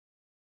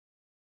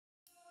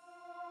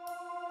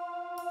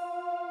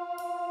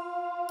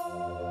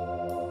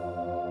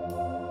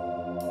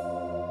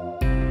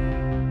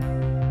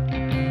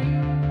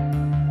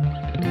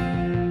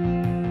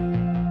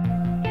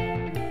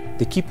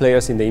The key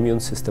players in the immune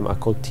system are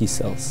called T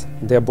cells.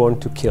 They are born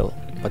to kill,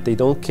 but they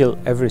don't kill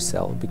every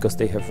cell because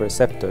they have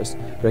receptors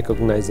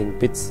recognizing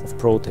bits of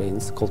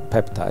proteins called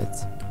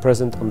peptides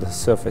present on the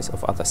surface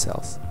of other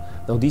cells.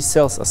 Now these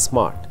cells are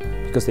smart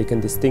because they can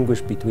distinguish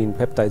between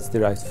peptides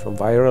derived from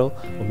viral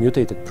or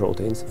mutated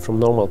proteins from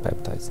normal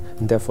peptides,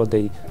 and therefore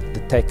they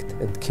detect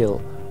and kill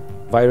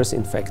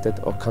virus-infected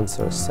or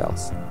cancerous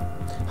cells.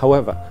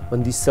 However,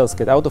 when these cells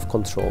get out of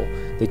control,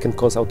 they can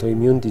cause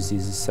autoimmune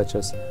diseases such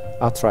as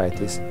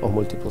arthritis or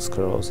multiple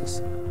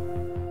sclerosis.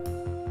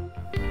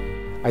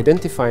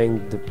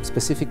 Identifying the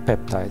specific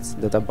peptides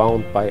that are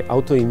bound by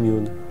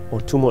autoimmune or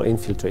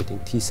tumor-infiltrating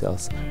T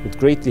cells would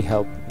greatly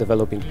help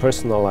developing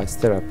personalized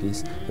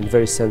therapies and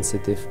very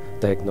sensitive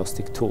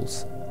diagnostic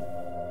tools.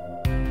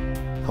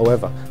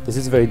 However, this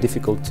is very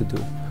difficult to do.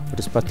 What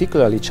is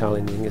particularly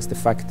challenging is the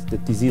fact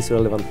that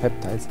disease-relevant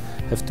peptides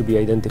have to be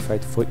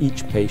identified for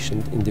each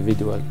patient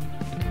individually.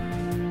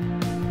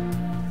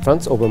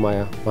 Franz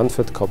Obermair,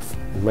 Manfred Kopf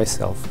and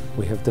myself,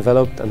 we have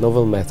developed a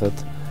novel method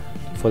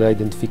for the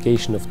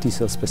identification of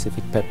T-cell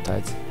specific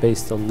peptides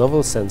based on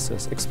novel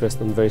sensors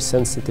expressed on very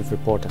sensitive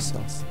reporter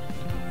cells.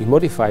 We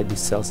modified these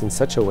cells in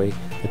such a way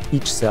that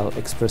each cell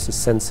expresses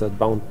sensor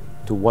bound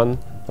to one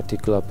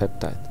particular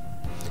peptide.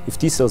 If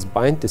T-cells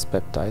bind this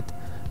peptide,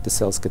 the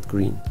cells get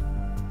green.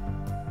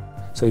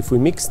 So if we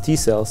mix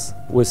T-cells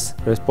with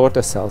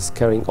reporter cells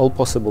carrying all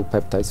possible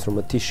peptides from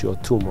a tissue or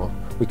tumor,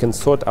 we can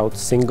sort out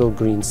single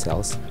green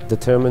cells,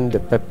 determine the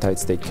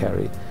peptides they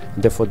carry,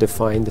 and therefore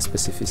define the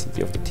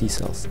specificity of the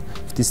T-cells.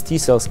 If these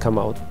T-cells come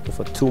out of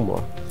a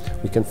tumor,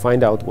 we can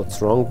find out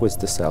what's wrong with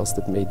the cells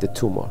that made the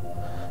tumor,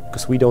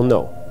 because we don't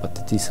know, but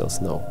the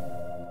T-cells know.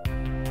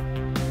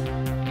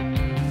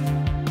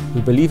 We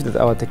believe that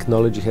our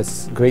technology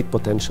has great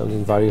potential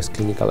in various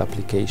clinical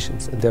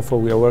applications, and therefore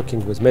we are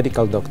working with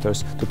medical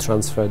doctors to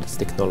transfer this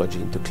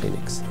technology into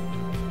clinics.